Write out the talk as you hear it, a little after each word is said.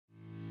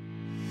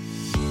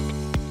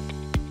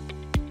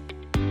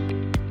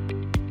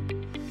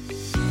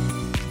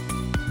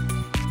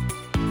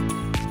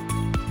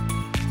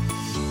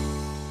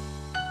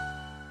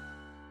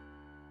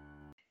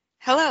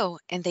Hello,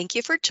 and thank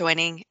you for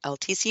joining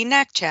LTC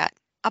NAC Chat,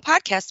 a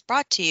podcast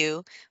brought to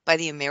you by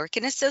the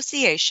American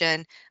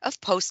Association of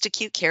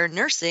Post-Acute Care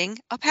Nursing,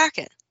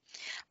 APACN.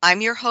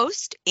 I'm your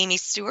host, Amy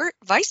Stewart,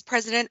 Vice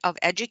President of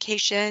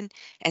Education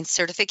and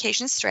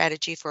Certification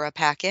Strategy for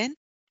APACN.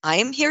 I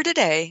am here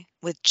today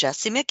with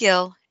Jesse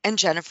McGill and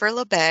Jennifer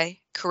LeBay,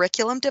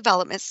 Curriculum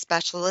Development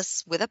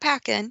Specialists with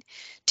APACN,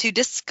 to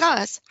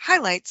discuss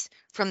highlights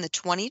from the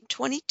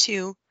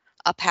 2022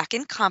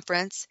 APACN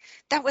conference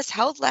that was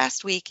held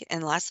last week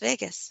in Las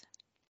Vegas.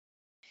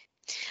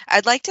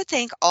 I'd like to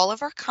thank all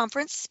of our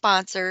conference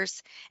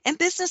sponsors and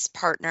business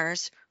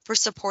partners for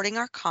supporting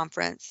our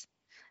conference,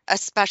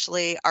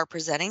 especially our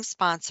presenting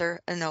sponsor,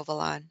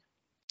 Inovalon.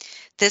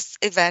 This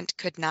event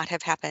could not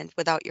have happened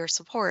without your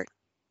support.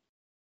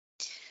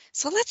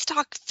 So let's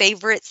talk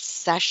favorite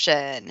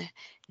session.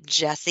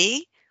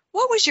 Jesse,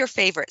 what was your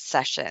favorite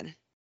session?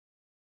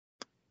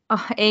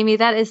 Oh, Amy,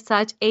 that is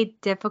such a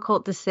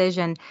difficult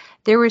decision.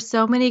 There were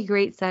so many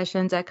great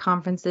sessions at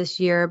conference this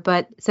year,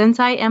 but since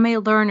I am a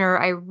learner,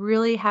 I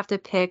really have to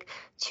pick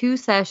two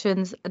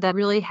sessions that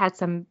really had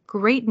some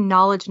great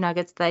knowledge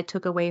nuggets that I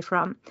took away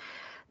from.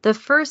 The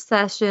first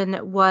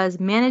session was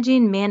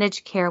Managing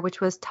Managed Care,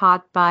 which was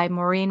taught by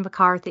Maureen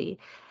McCarthy.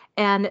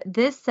 And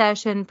this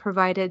session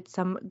provided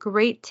some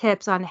great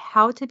tips on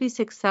how to be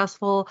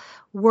successful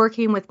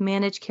working with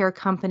managed care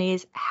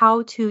companies,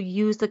 how to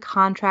use the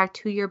contract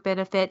to your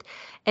benefit,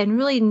 and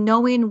really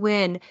knowing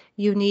when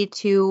you need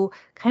to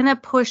kind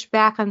of push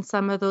back on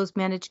some of those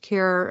managed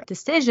care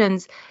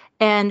decisions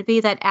and be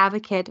that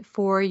advocate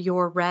for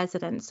your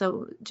residents.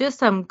 So just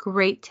some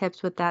great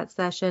tips with that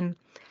session.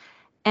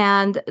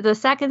 And the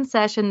second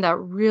session that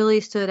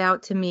really stood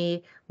out to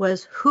me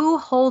was Who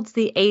Holds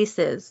the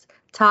Aces,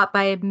 taught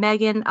by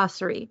Megan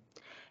Ussery.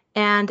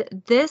 And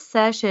this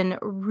session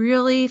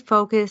really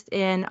focused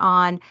in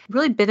on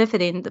really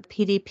benefiting the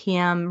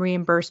PDPM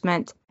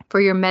reimbursement for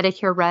your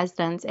Medicare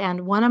residents.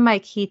 And one of my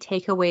key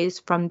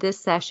takeaways from this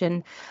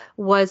session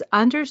was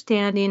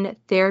understanding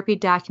therapy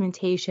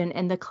documentation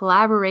and the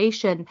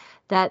collaboration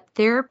that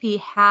therapy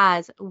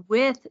has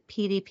with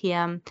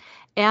PDPM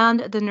and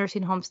the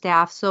nursing home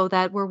staff so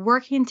that we're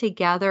working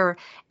together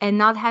and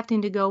not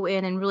having to go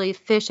in and really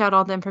fish out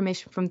all the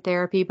information from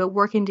therapy, but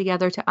working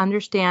together to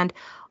understand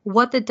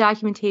what the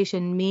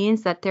documentation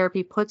means that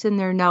therapy puts in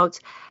their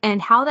notes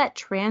and how that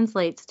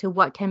translates to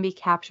what can be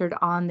captured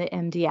on the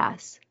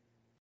MDS.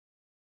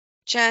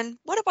 Jen,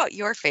 what about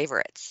your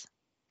favorites?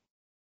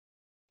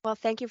 Well,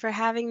 thank you for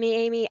having me,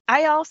 Amy.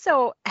 I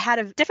also had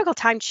a difficult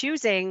time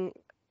choosing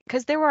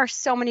because there were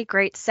so many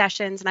great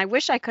sessions, and I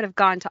wish I could have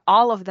gone to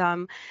all of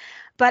them.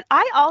 But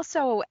I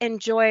also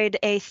enjoyed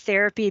a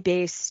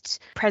therapy-based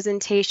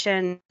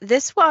presentation.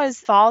 This was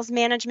Falls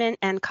Management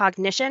and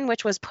Cognition,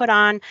 which was put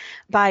on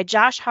by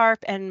Josh Harp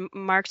and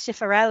Mark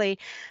Cifarelli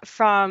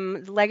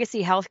from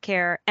Legacy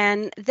Healthcare.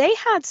 And they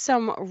had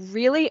some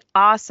really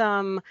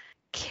awesome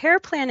care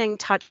planning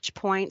touch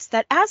points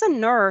that as a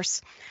nurse,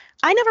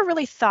 I never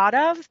really thought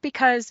of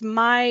because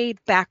my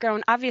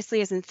background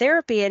obviously is in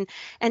therapy,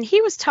 and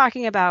he was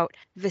talking about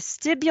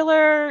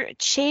vestibular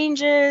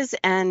changes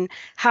and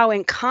how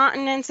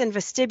incontinence and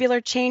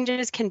vestibular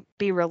changes can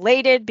be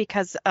related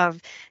because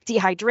of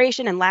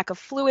dehydration and lack of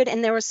fluid.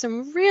 And there were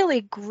some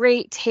really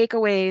great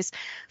takeaways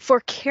for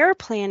care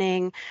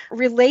planning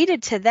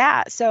related to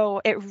that.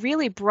 So it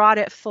really brought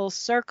it full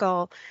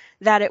circle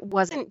that it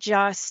wasn't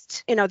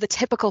just, the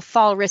typical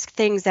fall risk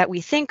things that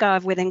we think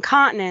of with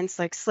incontinence,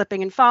 like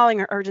slipping and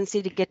falling or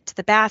urgency to get to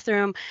the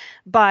bathroom,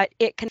 but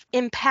it can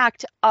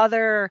impact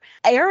other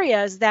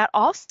areas that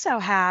also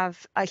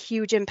have a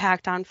huge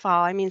impact on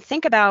fall. I mean,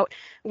 think about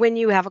when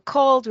you have a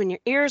cold, when your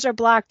ears are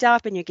blocked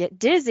up and you get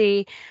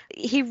dizzy.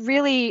 He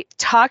really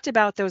talked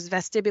about those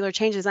vestibular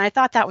changes, and I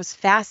thought that was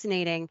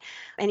fascinating.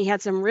 And he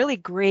had some really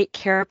great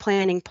care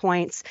planning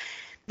points.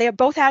 They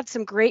both had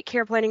some great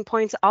care planning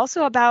points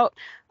also about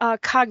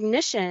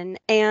cognition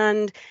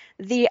and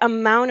the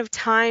amount of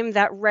time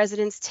that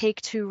residents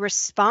take to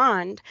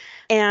respond,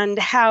 and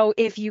how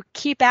if you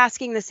keep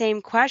asking the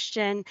same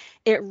question,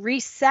 it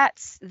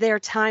resets their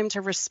time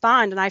to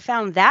respond. And I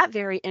found that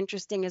very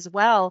interesting as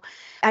well.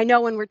 I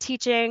know when we're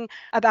teaching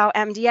about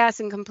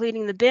MDS and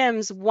completing the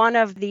BIMS, one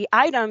of the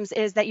items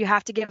is that you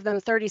have to give them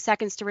 30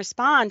 seconds to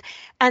respond.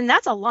 And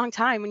that's a long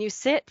time. When you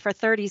sit for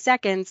 30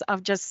 seconds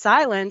of just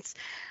silence,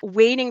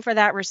 waiting for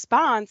that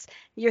response,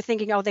 you're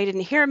thinking, oh, they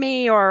didn't hear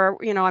me, or,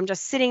 I'm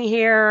just sitting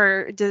here,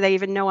 or do they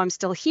even know I'm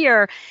still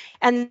here?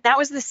 And that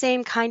was the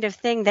same kind of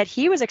thing that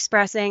he was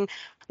expressing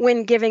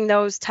when giving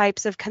those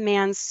types of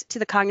commands to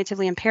the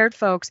cognitively impaired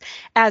folks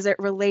as it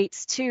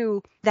relates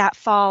to that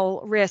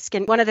fall risk.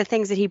 And one of the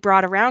things that he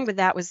brought around with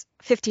that was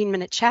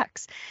 15-minute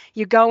checks.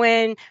 You go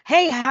in,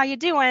 hey, how you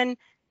doing?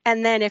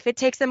 And then if it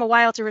takes them a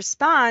while to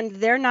respond,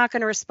 they're not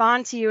going to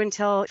respond to you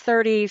until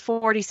 30,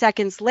 40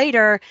 seconds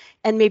later,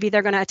 and maybe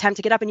they're going to attempt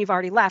to get up and you've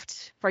already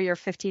left for your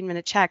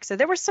 15-minute check. So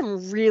there were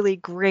some really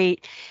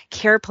great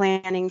care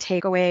planning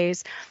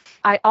takeaways.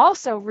 I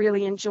also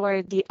really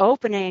enjoyed the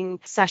opening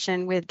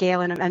session with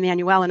Galen and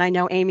Emmanuel, and I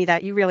know, Amy,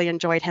 that you really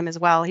enjoyed him as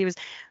well. He was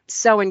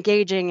so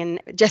engaging,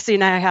 and Jesse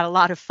and I had a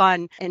lot of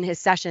fun in his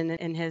session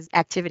and his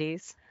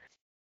activities.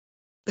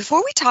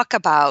 Before we talk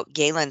about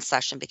Galen's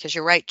session, because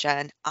you're right,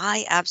 Jen,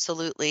 I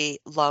absolutely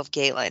love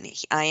Galen.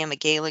 I am a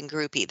Galen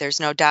groupie, there's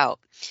no doubt.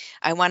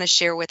 I want to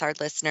share with our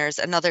listeners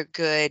another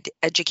good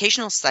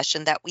educational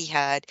session that we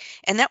had,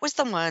 and that was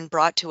the one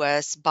brought to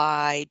us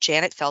by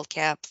Janet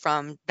Feldkamp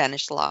from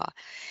Benish Law.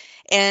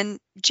 And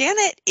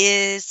Janet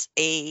is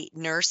a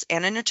nurse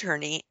and an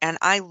attorney, and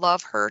I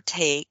love her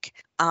take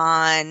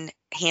on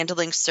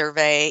handling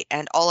survey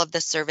and all of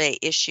the survey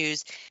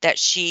issues that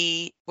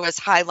she was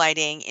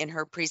highlighting in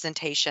her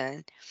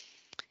presentation.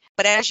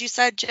 But as you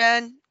said,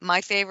 Jen,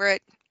 my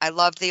favorite, I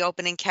loved the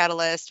opening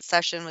catalyst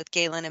session with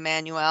Galen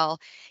Emmanuel.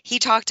 He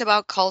talked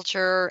about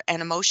culture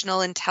and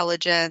emotional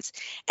intelligence,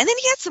 and then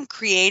he had some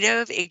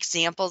creative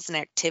examples and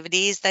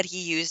activities that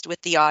he used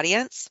with the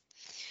audience.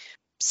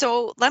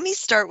 So let me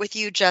start with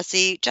you,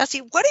 Jesse. Jesse,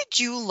 what did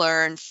you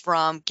learn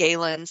from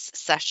Galen's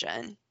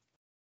session?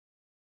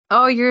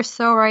 Oh, you're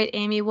so right,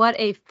 Amy. What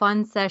a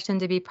fun session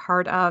to be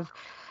part of.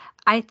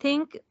 I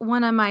think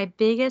one of my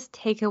biggest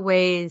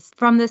takeaways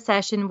from the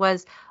session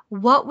was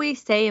what we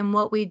say and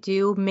what we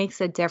do makes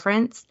a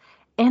difference.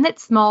 And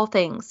it's small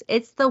things.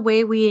 It's the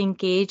way we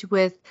engage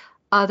with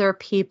other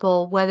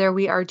people, whether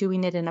we are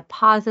doing it in a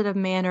positive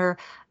manner,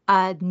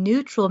 a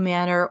neutral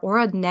manner, or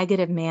a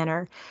negative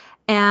manner.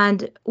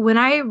 And when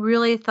I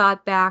really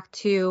thought back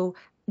to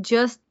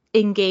just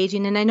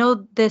engaging, and I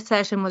know this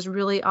session was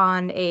really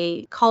on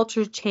a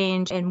culture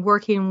change and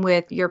working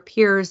with your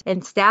peers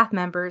and staff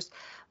members,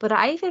 but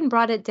I even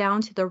brought it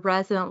down to the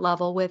resident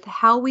level with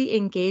how we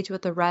engage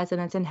with the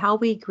residents and how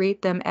we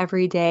greet them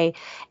every day,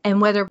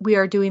 and whether we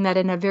are doing that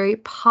in a very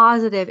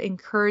positive,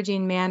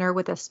 encouraging manner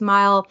with a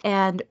smile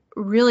and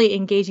really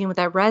engaging with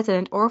that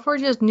resident, or if we're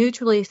just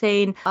neutrally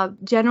saying a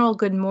general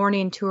good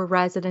morning to a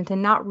resident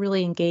and not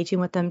really engaging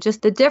with them,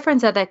 just the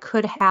difference that that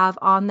could have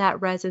on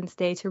that resident's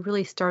day to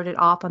really start it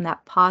off on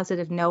that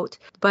positive note.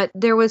 But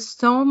there was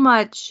so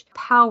much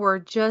power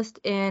just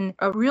in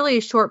a really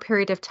short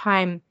period of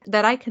time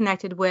that I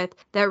connected with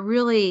that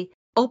really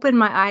opened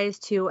my eyes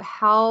to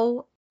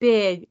how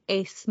big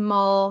a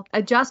small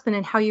adjustment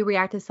in how you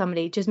react to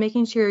somebody, just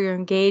making sure you're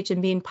engaged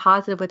and being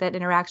positive with that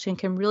interaction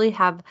can really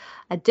have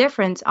a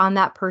difference on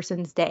that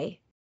person's day.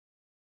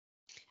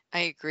 I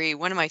agree.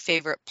 One of my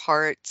favorite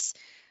parts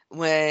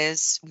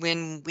was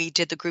when we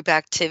did the group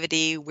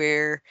activity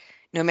where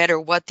no matter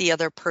what the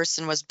other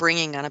person was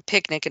bringing on a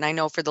picnic, and I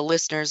know for the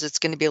listeners it's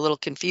going to be a little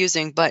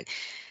confusing, but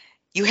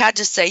you had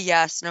to say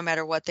yes no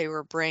matter what they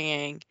were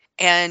bringing.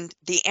 And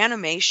the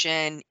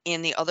animation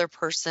in the other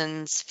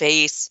person's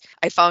face,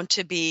 I found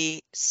to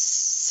be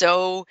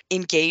so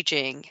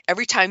engaging.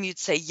 Every time you'd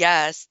say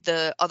yes,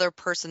 the other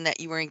person that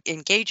you were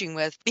engaging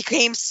with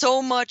became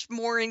so much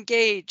more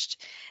engaged.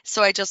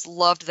 So I just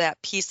loved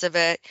that piece of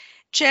it.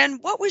 Jen,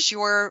 what was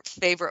your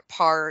favorite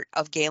part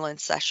of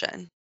Galen's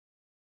session?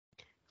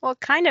 Well,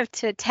 kind of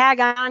to tag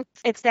on,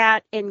 it's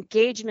that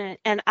engagement.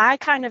 And I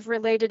kind of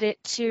related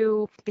it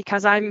to,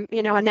 because I'm,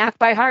 a NAC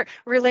by heart,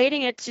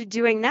 relating it to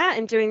doing that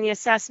and doing the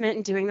assessment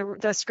and doing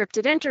the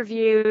scripted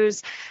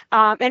interviews.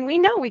 And we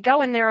know we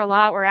go in there a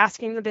lot. We're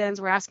asking the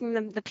BINs, we're asking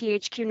them the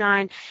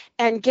PHQ-9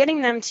 and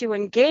getting them to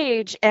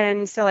engage.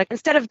 And so like,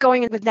 instead of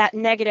going in with that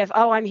negative,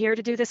 oh, I'm here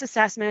to do this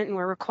assessment and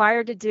we're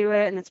required to do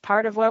it and it's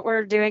part of what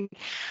we're doing,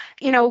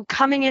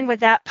 coming in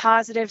with that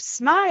positive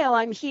smile,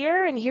 I'm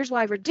here and here's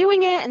why we're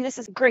doing it. And this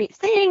is a great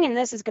thing. And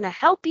this is going to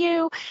help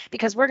you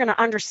because we're going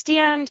to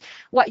understand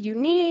what you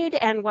need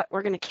and what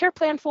we're going to care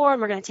plan for.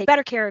 And we're going to take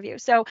better care of you.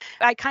 So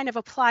I kind of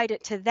applied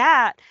it to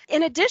that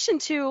in addition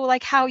to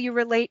like how you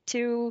relate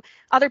to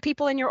other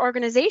people in your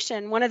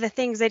organization. One of the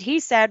things that he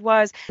said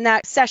was in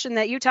that session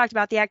that you talked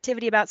about, the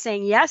activity about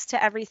saying yes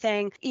to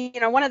everything.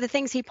 One of the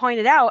things he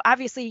pointed out,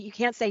 obviously you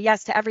can't say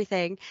yes to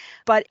everything,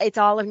 but it's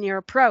all in your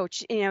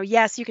approach.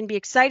 Yes, you can be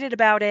excited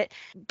about it,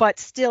 but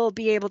still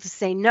be able to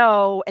say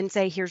no and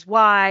say, here's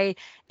why,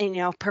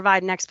 and,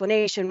 provide an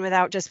explanation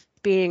without just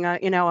being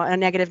a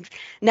negative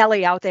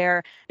Nelly out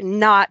there,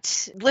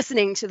 not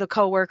listening to the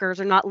coworkers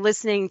or not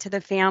listening to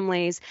the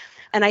families.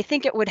 And I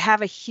think it would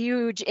have a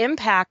huge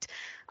impact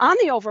on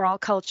the overall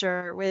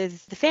culture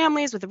with the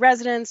families, with the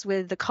residents,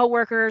 with the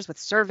coworkers, with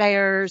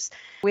surveyors,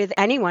 with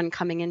anyone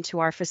coming into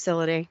our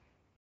facility.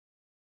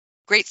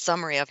 Great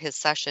summary of his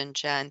session,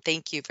 Jen.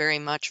 Thank you very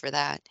much for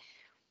that.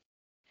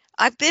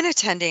 I've been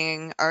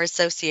attending our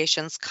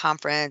association's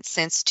conference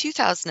since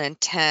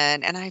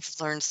 2010, and I've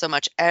learned so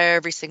much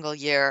every single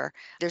year.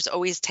 There's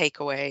always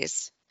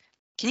takeaways.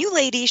 Can you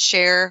ladies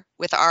share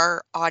with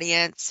our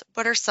audience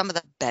what are some of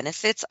the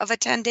benefits of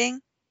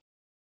attending?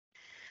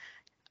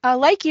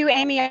 Like you,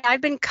 Amy,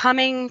 I've been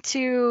coming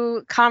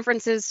to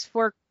conferences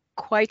for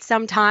quite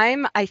some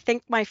time. I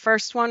think my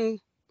first one,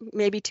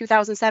 maybe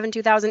 2007,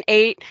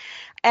 2008.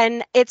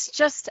 And it's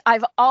just,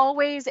 I've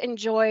always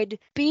enjoyed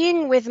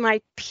being with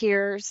my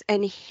peers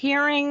and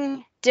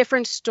hearing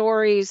different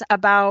stories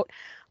about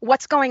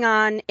what's going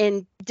on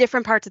in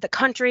different parts of the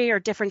country or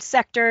different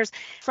sectors.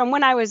 From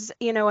when I was,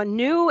 a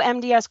new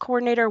MDS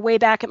coordinator way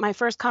back at my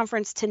first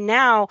conference to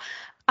now,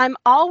 I'm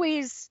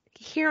always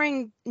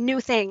hearing new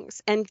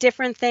things and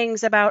different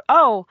things about,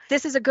 oh,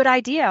 this is a good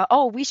idea.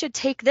 Oh, we should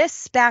take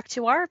this back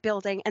to our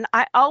building. And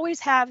I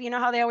always have,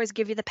 how they always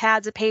give you the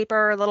pads of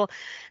paper, little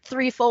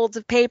 3 folds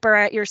of paper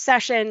at your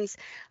sessions.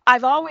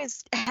 I've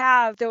always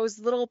have those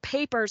little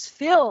papers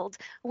filled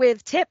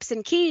with tips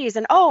and keys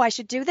and, oh, I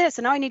should do this.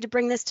 And oh, I need to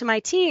bring this to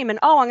my team. And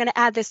oh, I'm going to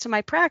add this to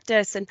my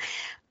practice. And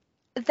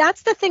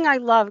that's the thing I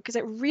love, because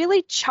it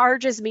really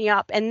charges me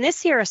up. And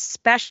this year,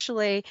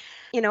 especially,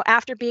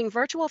 after being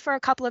virtual for a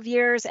couple of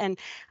years, and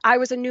I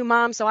was a new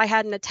mom, so I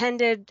hadn't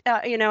attended,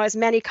 as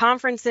many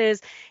conferences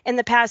in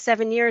the past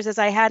 7 years as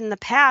I had in the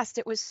past.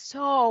 It was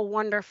so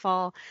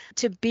wonderful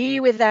to be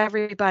with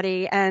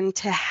everybody and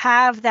to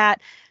have that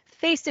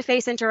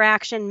face-to-face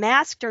interaction,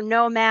 masked or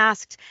no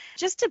masked,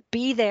 just to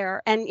be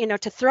there and,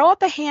 to throw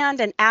up a hand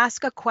and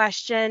ask a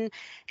question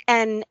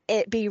and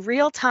it be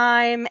real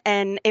time.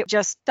 And it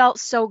just felt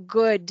so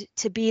good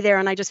to be there.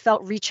 And I just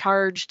felt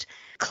recharged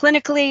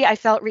clinically. I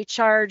felt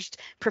recharged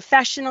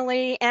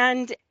professionally.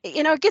 And,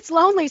 it gets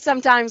lonely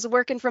sometimes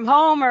working from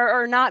home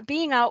or not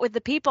being out with the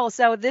people.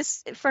 So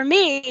this, for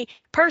me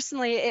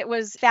personally, it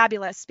was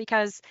fabulous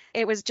because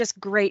it was just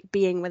great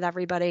being with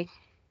everybody.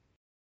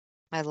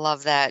 I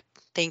love that.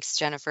 Thanks,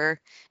 Jennifer.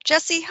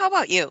 Jessie, how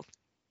about you?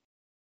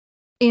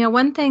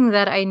 One thing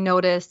that I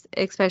noticed,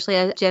 especially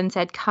as Jen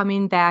said,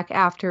 coming back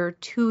after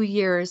 2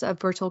 years of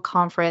virtual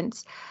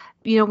conference,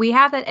 we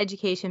have that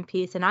education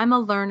piece, and I'm a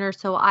learner,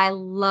 so I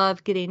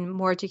love getting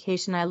more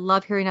education. I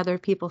love hearing other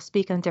people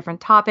speak on different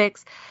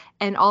topics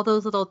and all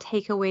those little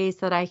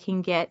takeaways that I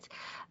can get.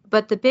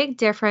 But the big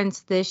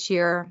difference this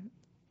year,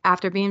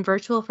 after being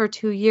virtual for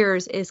 2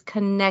 years, is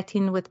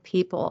connecting with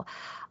people.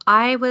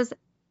 I was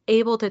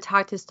able to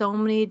talk to so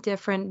many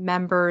different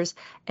members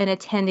and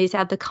attendees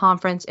at the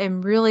conference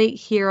and really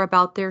hear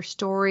about their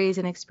stories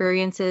and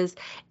experiences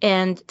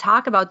and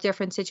talk about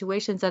different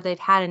situations that they've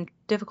had and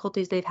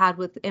difficulties they've had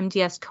with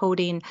MDS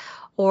coding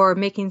or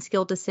making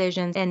skill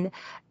decisions, and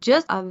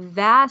just a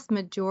vast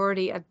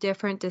majority of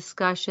different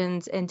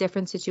discussions and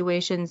different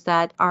situations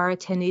that our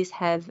attendees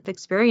have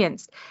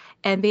experienced.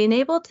 And being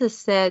able to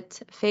sit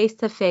face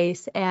to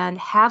face and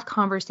have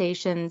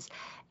conversations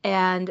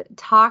and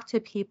talk to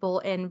people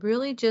and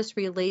really just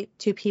relate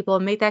to people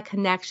and make that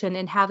connection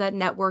and have that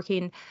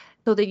networking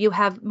so that you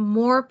have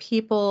more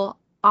people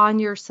on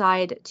your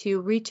side to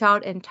reach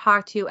out and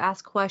talk to,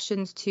 ask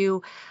questions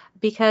to,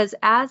 because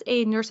as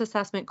a nurse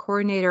assessment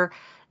coordinator,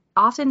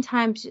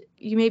 oftentimes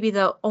you may be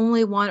the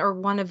only one or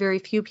one of very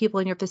few people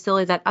in your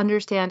facility that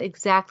understand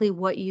exactly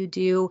what you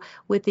do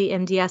with the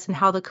MDS and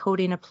how the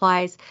coding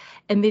applies.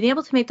 And being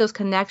able to make those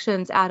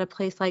connections at a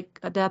place like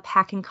the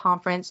Packing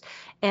Conference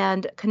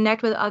and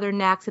connect with other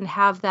NACs and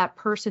have that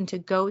person to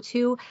go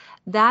to,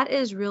 that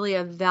is really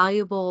a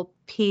valuable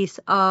piece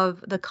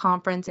of the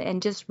conference,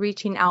 and just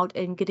reaching out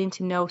and getting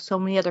to know so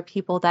many other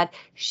people that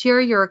share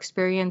your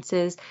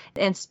experiences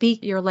and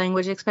speak your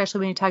language, especially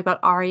when you talk about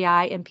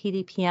REI and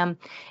PDPM.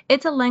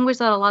 It's a language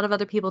that a lot of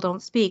other people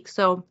don't speak.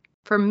 So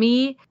for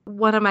me,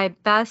 one of my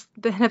best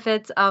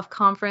benefits of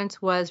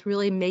conference was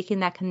really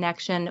making that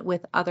connection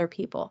with other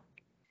people.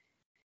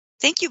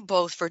 Thank you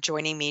both for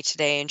joining me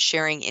today and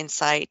sharing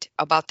insight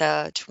about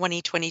the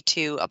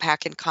 2022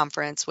 APACN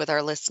Conference with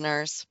our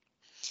listeners.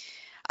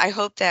 I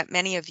hope that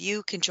many of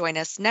you can join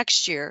us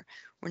next year.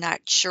 We're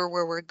not sure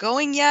where we're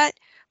going yet,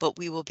 but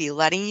we will be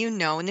letting you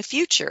know in the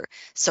future.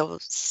 So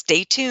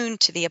stay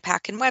tuned to the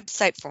APACN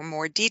website for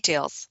more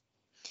details.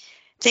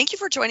 Thank you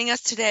for joining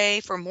us today.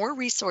 For more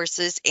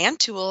resources and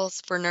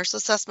tools for nurse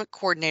assessment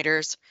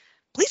coordinators,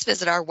 please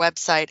visit our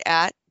website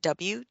at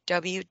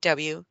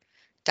www.aapacn.org.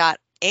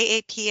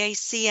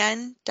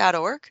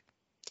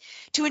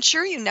 To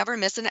ensure you never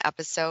miss an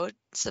episode,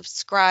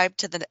 subscribe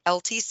to the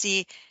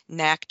LTC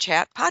NAC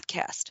Chat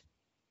podcast.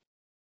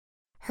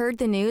 Heard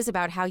the news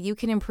about how you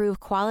can improve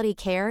quality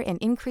care and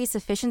increase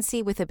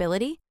efficiency with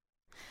Ability?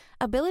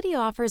 Ability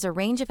offers a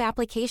range of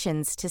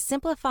applications to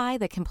simplify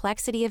the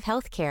complexity of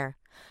healthcare,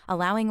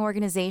 allowing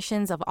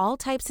organizations of all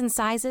types and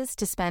sizes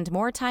to spend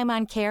more time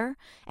on care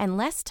and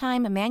less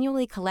time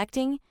manually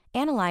collecting,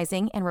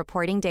 analyzing, and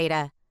reporting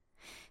data.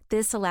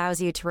 This allows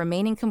you to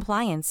remain in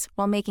compliance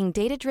while making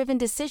data-driven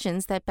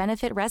decisions that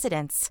benefit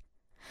residents.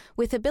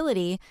 With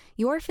Ability,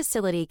 your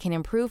facility can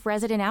improve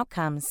resident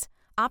outcomes,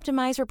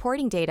 optimize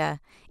reporting data,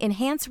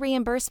 enhance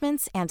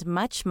reimbursements, and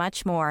much,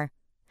 much more.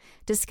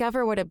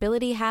 Discover what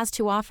Ability has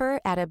to offer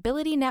at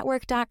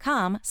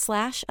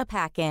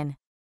abilitynetwork.com/APACN.